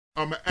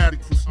I'm an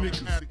addict for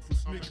sneakers.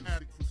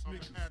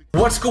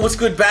 What's good? What's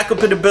good? Back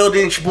up in the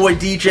building. It's your boy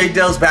DJ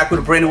Dells back with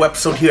a brand new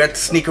episode here at the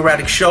Sneaker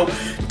Addict Show.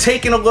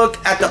 Taking a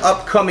look at the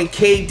upcoming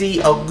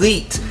KD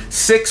Elite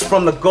 6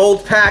 from the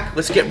Gold Pack.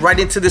 Let's get right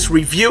into this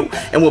review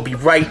and we'll be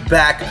right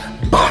back.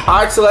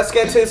 Alright, so let's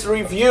get into this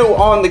review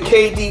on the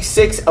KD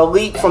 6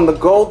 Elite from the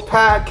Gold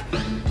Pack.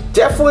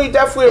 Definitely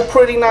a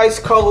pretty nice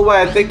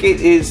colorway. I think it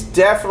is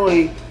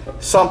definitely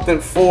something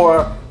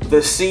for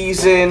the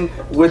season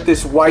with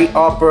this white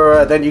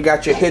upper. Then you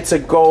got your hits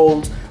of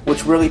gold,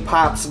 which really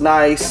pops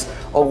nice,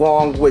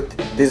 along with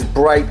this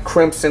bright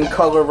crimson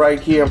color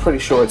right here. I'm pretty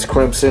sure it's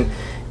crimson.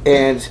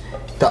 And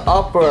the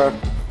upper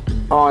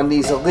on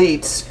these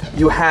Elites,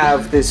 you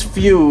have this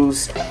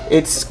fuse.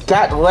 It's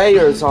got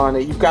layers on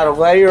it. You've got a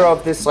layer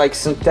of this like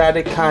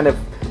synthetic kind of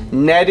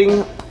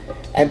netting,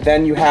 and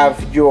then you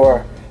have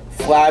your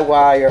fly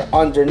wire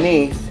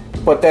underneath,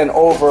 but then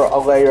over a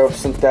layer of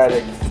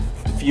synthetic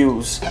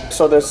fuse.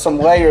 So there's some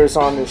layers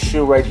on this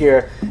shoe right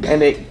here,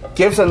 and it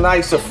gives a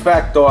nice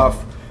effect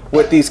off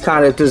with these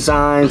kind of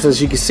designs.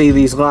 As you can see,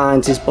 these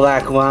lines, these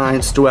black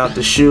lines throughout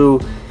the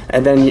shoe,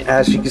 and then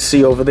as you can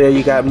see over there,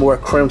 you got more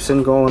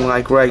crimson going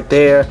like right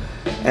there,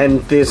 and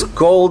this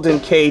golden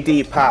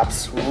KD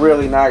pops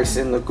really nice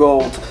in the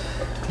gold.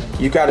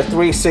 You got a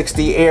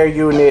 360 air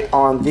unit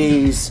on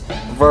these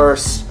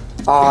versus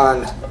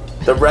on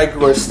the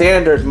regular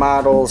standard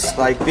models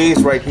like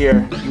these right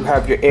here. You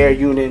have your air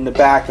unit in the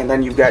back, and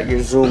then you've got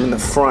your zoom in the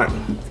front.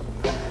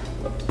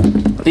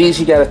 These,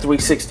 you got a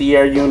 360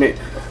 air unit,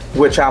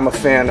 which I'm a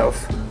fan of.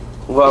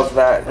 Love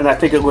that, and I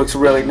think it looks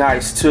really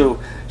nice too.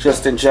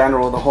 Just in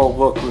general, the whole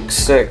look looks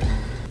sick.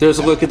 There's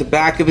a look at the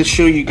back of the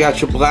shoe. You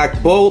got your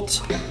black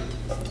bolt,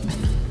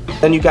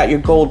 then you got your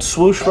gold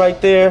swoosh right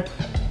there.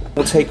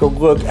 We'll take a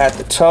look at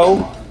the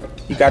toe.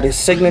 You got his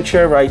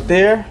signature right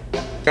there.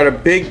 Got a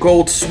big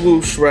gold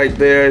swoosh right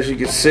there, as you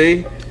can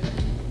see.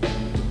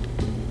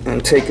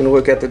 And taking a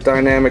look at the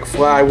dynamic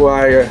fly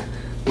wire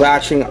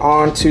latching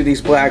onto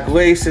these black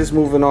laces,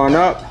 moving on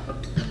up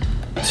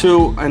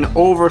to an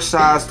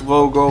oversized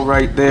logo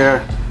right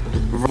there.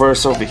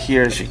 Reverse over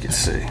here, as you can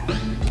see.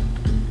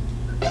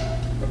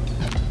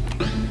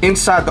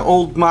 Inside the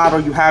old model,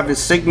 you have his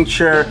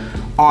signature.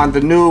 On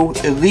the new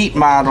Elite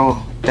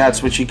model,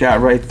 that's what you got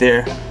right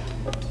there.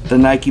 The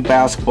Nike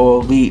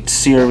Basketball Elite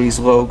Series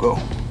logo.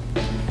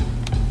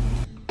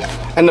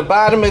 And the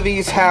bottom of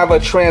these have a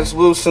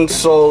translucent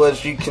sole,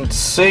 as you can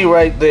see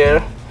right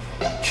there.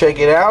 Check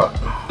it out.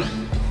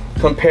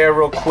 Compare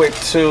real quick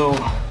to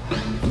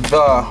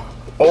the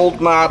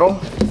old model.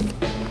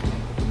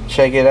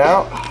 Check it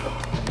out.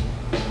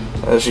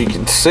 As you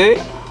can see.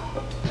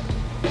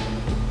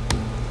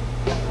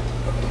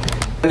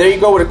 And there you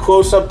go with a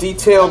close-up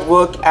detailed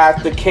look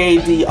at the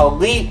KD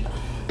Elite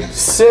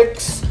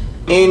 6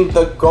 in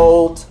the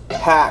Gold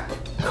Pack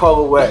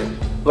colorway.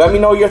 Let me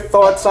know your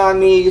thoughts on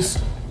these.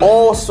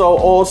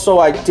 Also,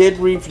 I did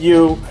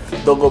review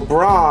the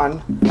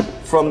LeBron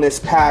from this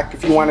pack.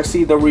 If you want to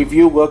see the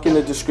review, look in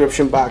the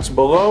description box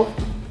below.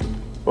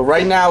 But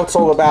right now, it's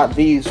all about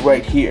these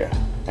right here.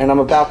 And I'm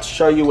about to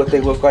show you what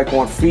they look like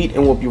on feet,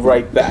 and we'll be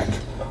right back.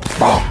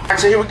 Alright,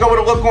 so here we go with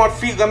a look on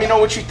feet. Let me know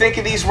what you think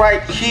of these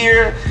right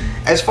here.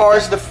 As far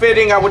as the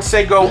fitting, I would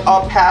say go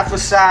up half a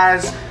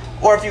size.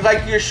 Or if you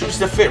like your shoes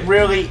to fit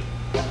really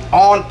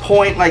on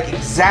point, like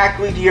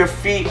exactly to your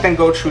feet, then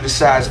go true to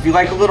size. If you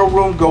like a little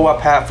room, go up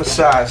half a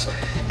size.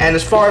 And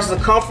as far as the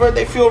comfort,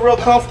 they feel real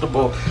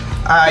comfortable.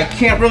 I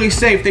can't really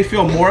say if they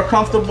feel more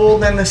comfortable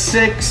than the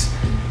 6.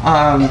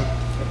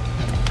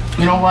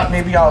 You know what,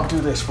 maybe I'll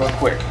do this real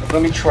quick.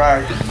 Let me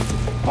try.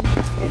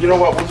 You know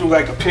what, we'll do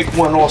like a pick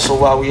one also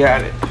while we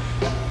at it.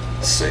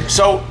 Let's see.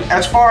 So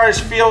as far as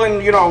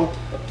feeling, you know,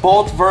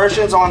 both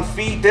versions on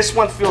feet, this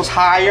one feels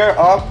higher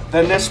up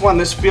than this one.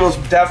 This feels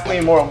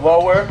definitely more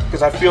lower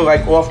because I feel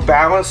like off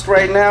balanced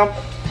right now.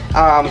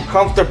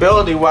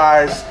 Comfortability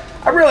wise,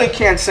 I really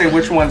can't say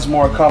which one's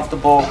more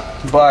comfortable,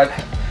 but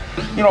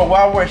you know,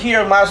 while we're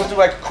here, might as well do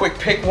like a quick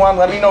pick one.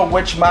 Let me know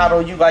which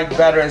model you like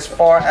better as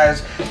far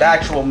as the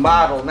actual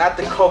model, not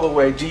the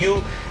colorway. Do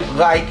you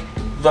like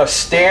the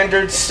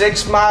standard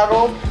 6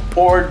 model,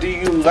 or do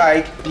you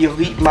like the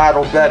Elite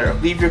model better?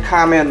 Leave your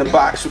comment in the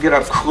box. We'll get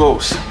up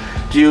close.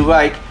 Do you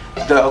like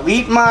the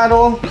Elite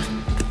model,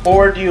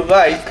 or do you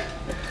like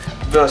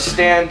the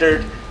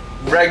standard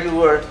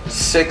regular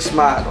 6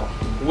 model?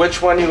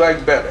 Which one you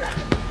like better?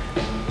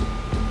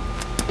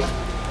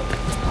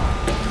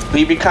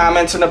 Leave your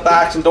comments in the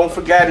box, and don't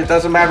forget, it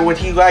doesn't matter what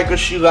he likes or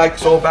she likes,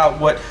 it's all about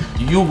what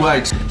you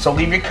like. So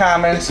leave your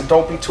comments, and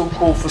don't be too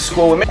cool for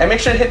school. And make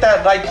sure to hit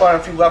that like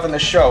button if you're loving the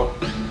show.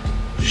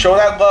 Show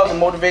that love,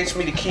 and motivates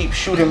me to keep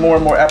shooting more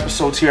and more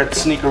episodes here at the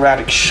Sneaker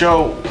Addict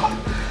Show.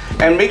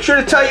 And make sure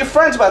to tell your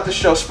friends about the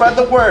show. Spread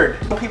the word.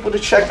 People to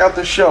check out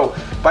the show.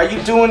 By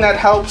you doing that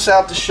helps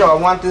out the show.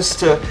 I want this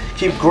to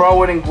keep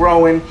growing and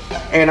growing,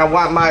 and I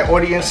want my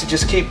audience to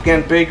just keep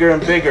getting bigger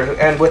and bigger.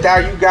 And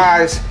without you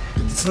guys,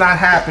 it's not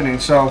happening.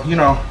 So, you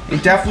know,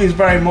 it definitely is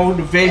very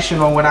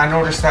motivational when I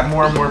notice that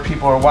more and more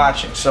people are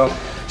watching. So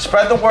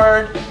Spread the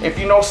word. If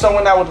you know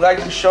someone that would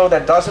like the show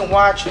that doesn't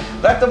watch,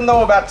 let them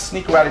know about the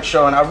Sneaker Addict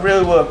Show, and I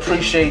really will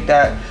appreciate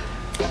that.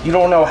 You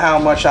don't know how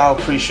much I'll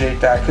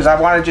appreciate that, because I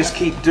want to just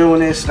keep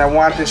doing this, and I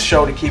want this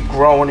show to keep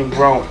growing and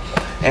growing.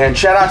 And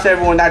shout out to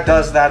everyone that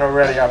does that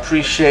already. I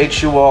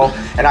appreciate you all,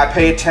 and I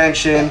pay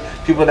attention.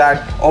 People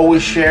that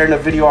always share the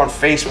video on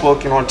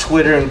Facebook and on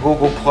Twitter and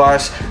Google+.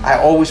 I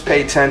always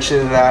pay attention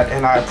to that,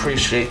 and I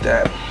appreciate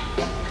that.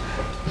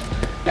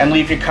 And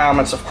leave your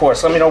comments, of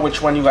course. Let me know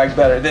which one you like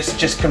better. This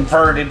just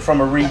converted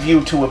from a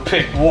review to a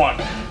pick one.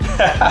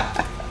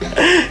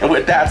 And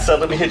with that said,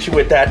 let me hit you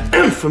with that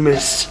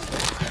infamous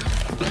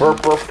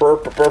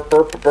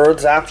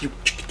bird's eye view.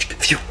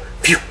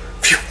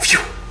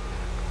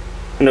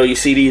 I know you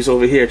see these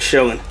over here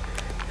chilling.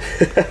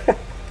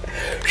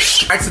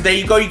 Alright, so there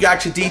you go. You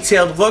got your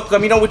detailed look.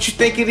 Let me know what you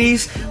think of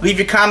these. Leave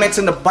your comments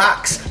in the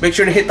box. Make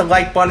sure to hit the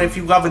like button if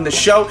you're loving the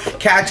show.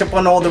 Catch up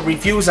on all the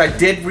reviews. I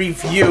did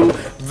review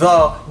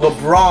the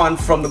LeBron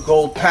from the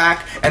gold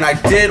pack, and I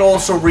did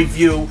also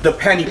review the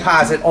Penny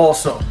Posit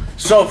also.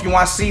 So if you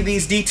want to see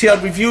these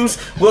detailed reviews,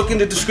 look in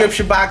the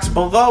description box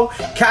below.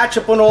 Catch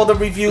up on all the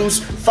reviews.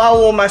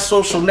 Follow all my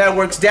social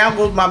networks.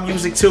 Download my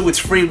music too. It's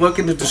free. Look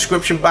in the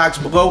description box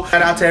below.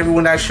 Shout out to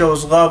everyone that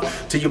shows love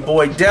to your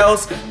boy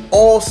Delz.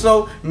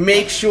 Also,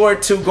 make sure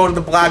to go to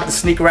the blog,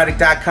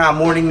 thesneakeraddict.com,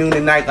 morning, noon,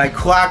 and night like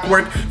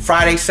clockwork.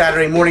 Friday,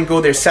 Saturday morning,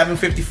 go there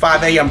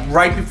 7:55 a.m.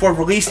 right before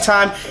release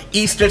time,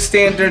 Eastern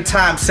Standard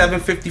Time,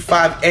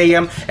 7:55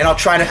 a.m. And I'll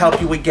try to help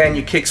you again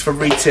your kicks for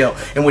retail.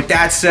 And with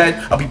that said,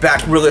 I'll be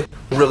back really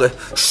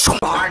soon.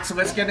 Alright, so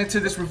let's get into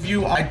this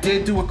review. I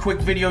did do a quick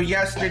video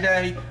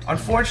yesterday.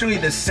 Unfortunately,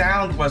 the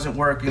sound wasn't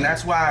working.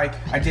 That's why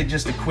I did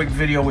just a quick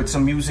video with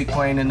some music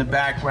playing in the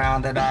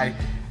background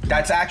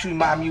that's actually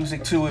my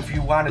music too. If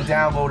you want to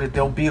download it,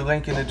 there'll be a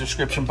link in the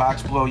description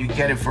box below. You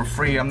get it for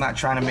free. I'm not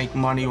trying to make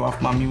money off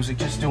my music,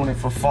 just doing it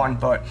for fun.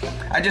 But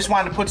I just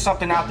wanted to put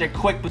something out there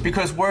quick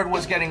because word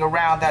was getting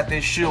around that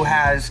this shoe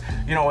has,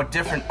 you know, a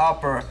different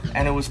upper,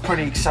 and it was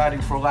pretty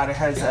exciting for a lot of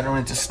heads that are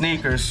into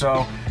sneakers.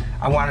 So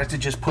I wanted to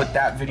just put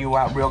that video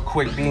out real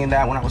quick, being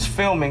that when I was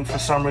filming, for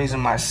some reason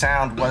my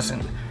sound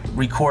wasn't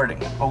recording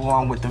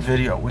along with the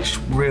video, which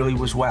really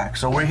was whack.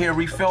 So we're here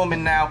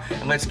refilming now,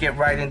 and let's get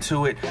right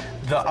into it.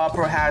 The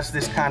upper has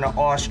this kind of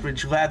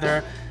ostrich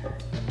leather.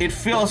 It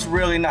feels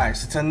really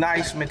nice. It's a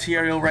nice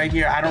material right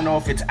here. I don't know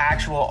if it's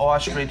actual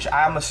ostrich.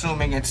 I'm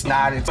assuming it's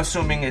not. It's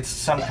assuming it's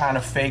some kind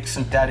of fake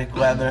synthetic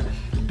leather,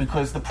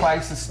 because the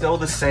price is still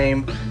the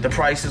same. The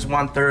price is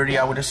 $130.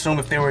 I would assume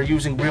if they were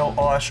using real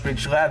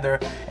ostrich leather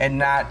and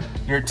not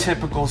your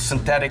typical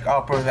synthetic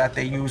upper that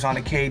they use on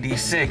a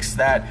KD6,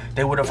 that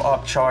they would have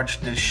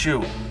upcharged this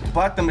shoe.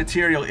 But the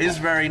material is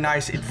very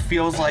nice. It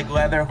feels like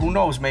leather. Who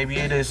knows? Maybe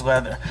it is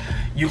leather.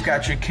 You've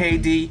got your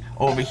KD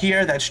over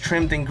here that's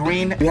trimmed in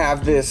green. You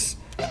have this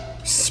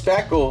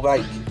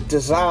speckle-like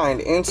design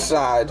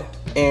inside,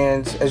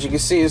 and as you can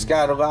see, it's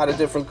got a lot of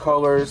different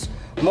colors.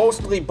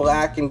 Mostly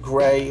black and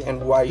gray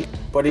and white,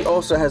 but it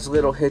also has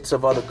little hits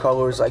of other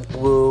colors like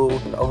blue,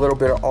 a little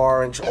bit of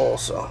orange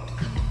also.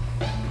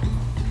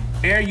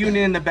 Air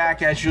unit in the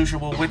back as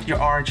usual with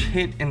your orange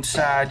hit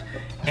inside,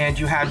 and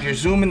you have your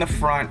zoom in the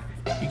front.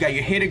 You got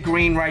your hit of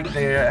green right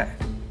there.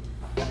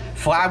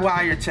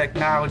 Flywire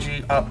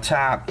technology up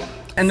top.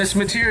 And this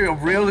material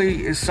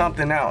really is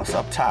something else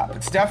up top.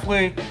 It's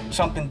definitely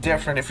something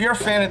different. If you're a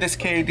fan of this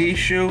KD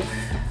shoe,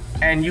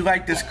 and you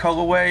like this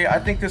colorway, I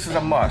think this is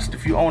a must.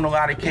 If you own a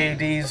lot of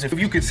KDs, if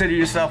you consider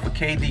yourself a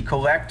KD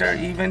collector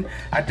even,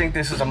 I think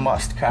this is a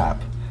must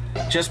cop.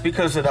 Just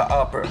because of the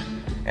upper.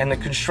 And the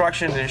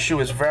construction of the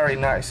shoe is very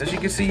nice. As you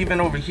can see even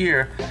over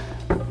here,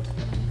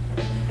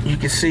 you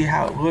can see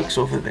how it looks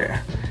over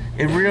there.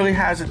 It really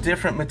has a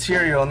different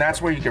material, and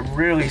that's where you can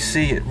really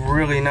see it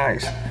really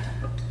nice.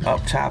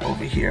 Up top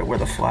over here where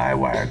the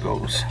Flywire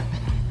goes.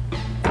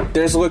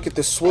 There's a look at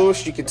the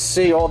swoosh. You can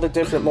see all the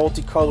different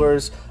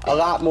multicolors, a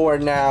lot more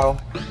now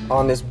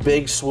on this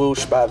big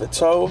swoosh by the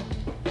toe.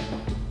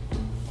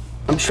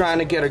 I'm trying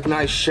to get a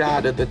nice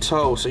shot of the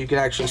toe so you can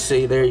actually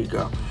see. There you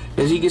go.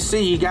 As you can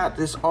see, you got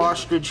this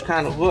ostrich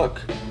kind of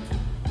look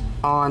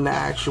on the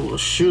actual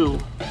shoe,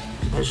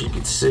 as you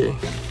can see,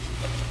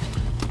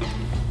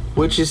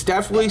 which is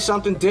definitely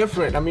something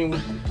different. I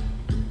mean,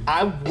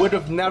 I would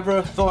have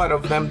never thought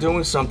of them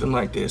doing something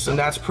like this, and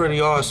that's pretty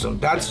awesome.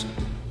 That's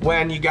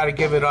when you got to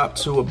give it up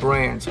to a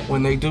brand,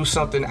 when they do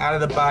something out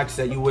of the box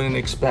that you wouldn't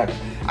expect.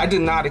 I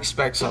did not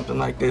expect something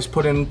like this.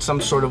 Put in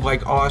some sort of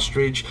like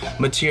ostrich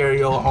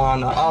material on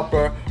the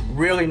upper,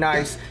 really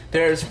nice.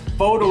 There's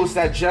photos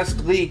that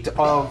just leaked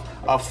of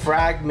a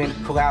Fragment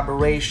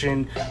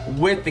collaboration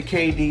with the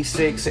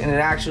KD6, and it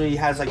actually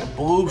has like a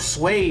blue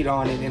suede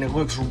on it, and it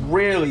looks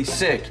really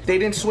sick. They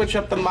didn't switch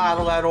up the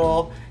model at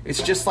all.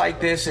 It's just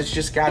like this. It's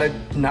just got a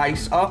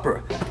nice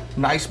upper,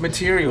 nice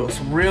materials.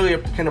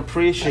 Really can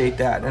appreciate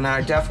that, and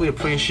I definitely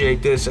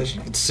appreciate this. As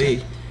you can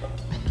see,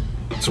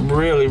 it's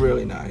really,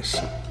 really nice.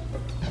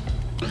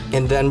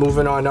 And then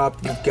moving on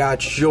up, you've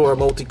got your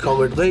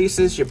multicolored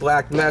laces, your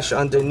black mesh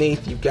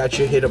underneath, you've got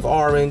your hit of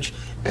orange,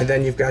 and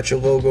then you've got your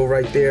logo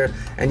right there.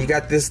 And you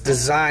got this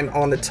design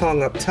on the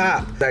tongue up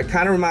top that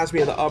kind of reminds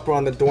me of the upper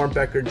on the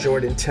Dornbecker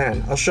Jordan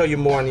 10. I'll show you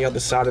more on the other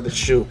side of the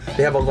shoe.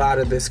 They have a lot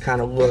of this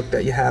kind of look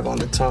that you have on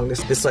the tongue,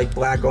 this like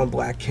black on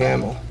black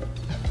camel.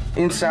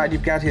 Inside,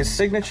 you've got his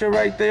signature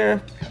right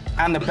there.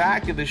 On the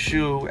back of the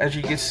shoe, as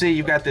you can see,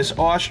 you've got this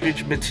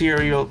ostrich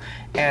material,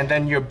 and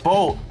then your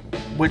bolt,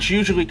 which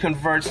usually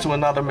converts to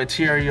another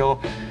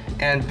material,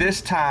 and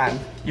this time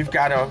you've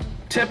got a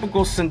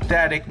typical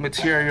synthetic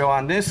material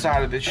on this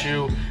side of the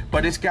shoe,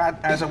 but it's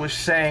got, as I was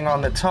saying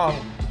on the tongue,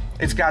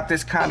 it's got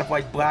this kind of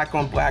like black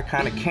on black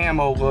kind of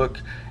camo look,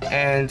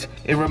 and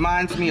it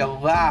reminds me a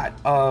lot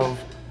of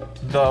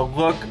the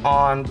look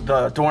on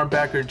the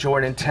Dornbecker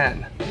Jordan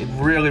 10. It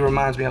really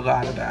reminds me a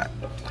lot of that.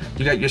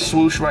 You got your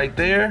swoosh right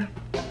there,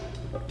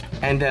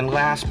 and then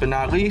last but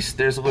not least,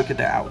 there's a look at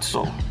the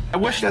outsole. I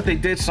wish that they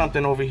did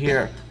something over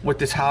here with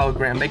this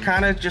hologram. They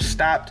kind of just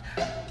stopped,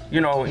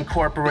 you know,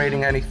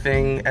 incorporating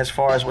anything as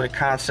far as with a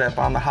concept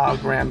on the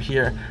hologram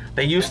here.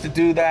 They used to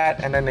do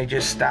that, and then they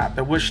just stopped.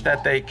 I wish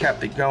that they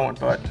kept it going,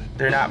 but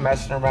they're not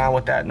messing around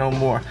with that no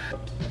more.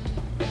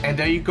 And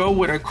there you go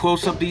with a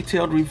close-up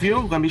detailed review.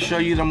 Let me show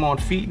you them on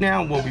feet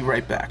now, and we'll be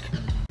right back.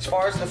 As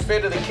far as the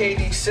fit of the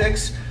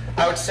KD6,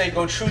 I would say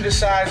go true to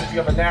size. If you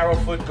have a narrow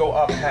foot, go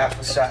up half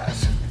a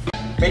size.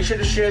 Make sure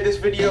to share this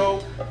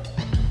video,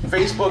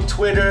 Facebook,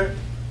 Twitter,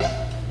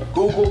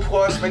 Google+.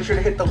 Make sure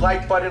to hit the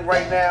like button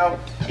right now.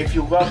 If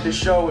you love the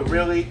show, it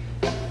really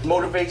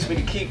motivates me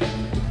to keep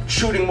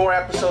shooting more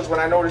episodes when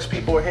I notice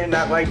people are hitting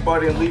that like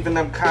button, leaving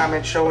them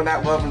comments, showing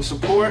that love and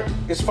support.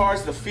 As far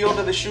as the feel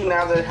of the shoe,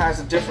 now that it has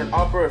a different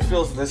upper, it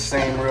feels the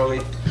same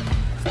really.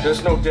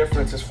 There's no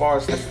difference as far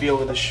as the feel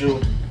of the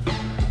shoe.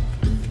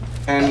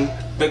 And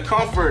the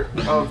comfort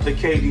of the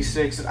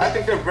KD6, I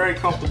think they're very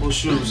comfortable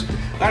shoes.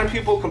 A lot of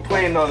people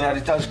complain though that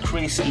it does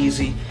crease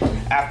easy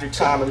after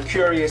time. I'm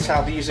curious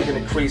how these are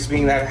going to crease,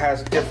 being that it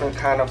has a different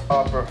kind of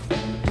upper.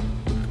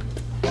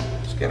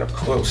 Let's get up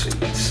close so you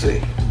can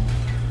see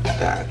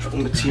the actual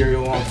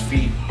material on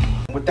feet.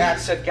 With that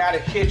said, gotta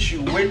hit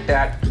you with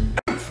that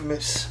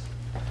infamous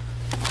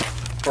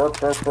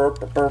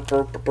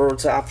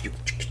bird's eye view.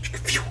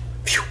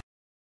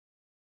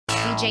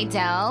 DJ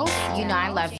Dells, you know I love you.